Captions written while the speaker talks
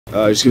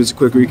Just give us a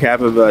quick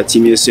recap of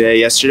Team USA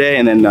yesterday,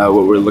 and then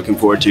what we're looking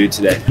forward to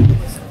today.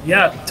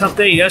 Yeah, tough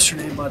day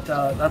yesterday, but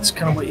that's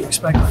kind of what you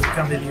expect when you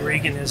come to the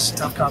Yariguin is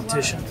tough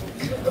competition.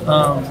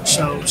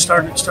 So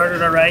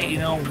started all right,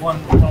 won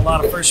a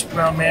lot of first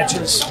round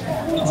matches,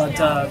 but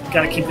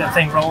got to keep that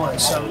thing rolling.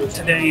 So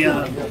today,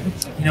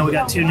 we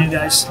got two new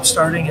guys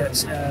starting at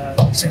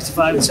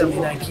 65 and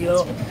 79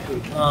 kilo.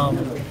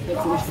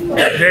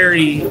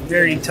 Very,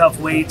 very tough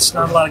weights.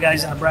 Not a lot of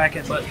guys in the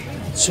bracket, but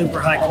super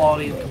high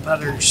quality of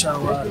competitors.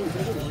 So we're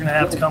going to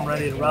have to come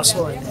ready to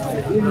wrestle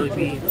and really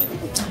be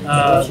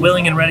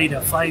willing and ready to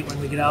fight when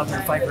we get out there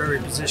and fight for every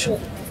position.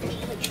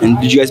 And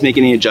did you guys make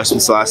any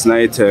adjustments last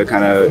night to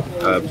kind of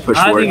push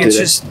forward? I think it's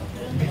just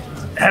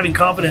having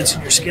confidence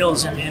in your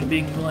skills and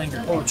being willing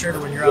to pull the trigger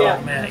when you're out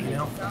on the mat.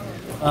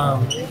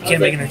 You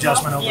can't make an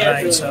adjustment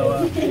overnight,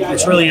 so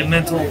it's really a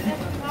mental.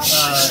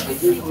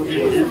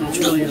 It's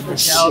really a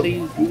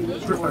mentality,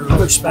 or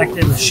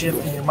perspective, a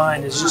shift in your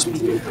mind is just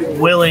be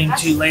willing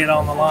to lay it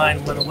on the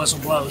line when the whistle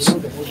blows.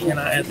 And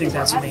I think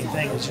that's the main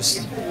thing is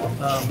just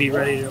be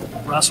ready to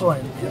wrestle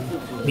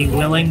and be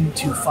willing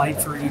to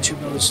fight for each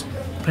of those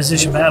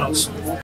position battles.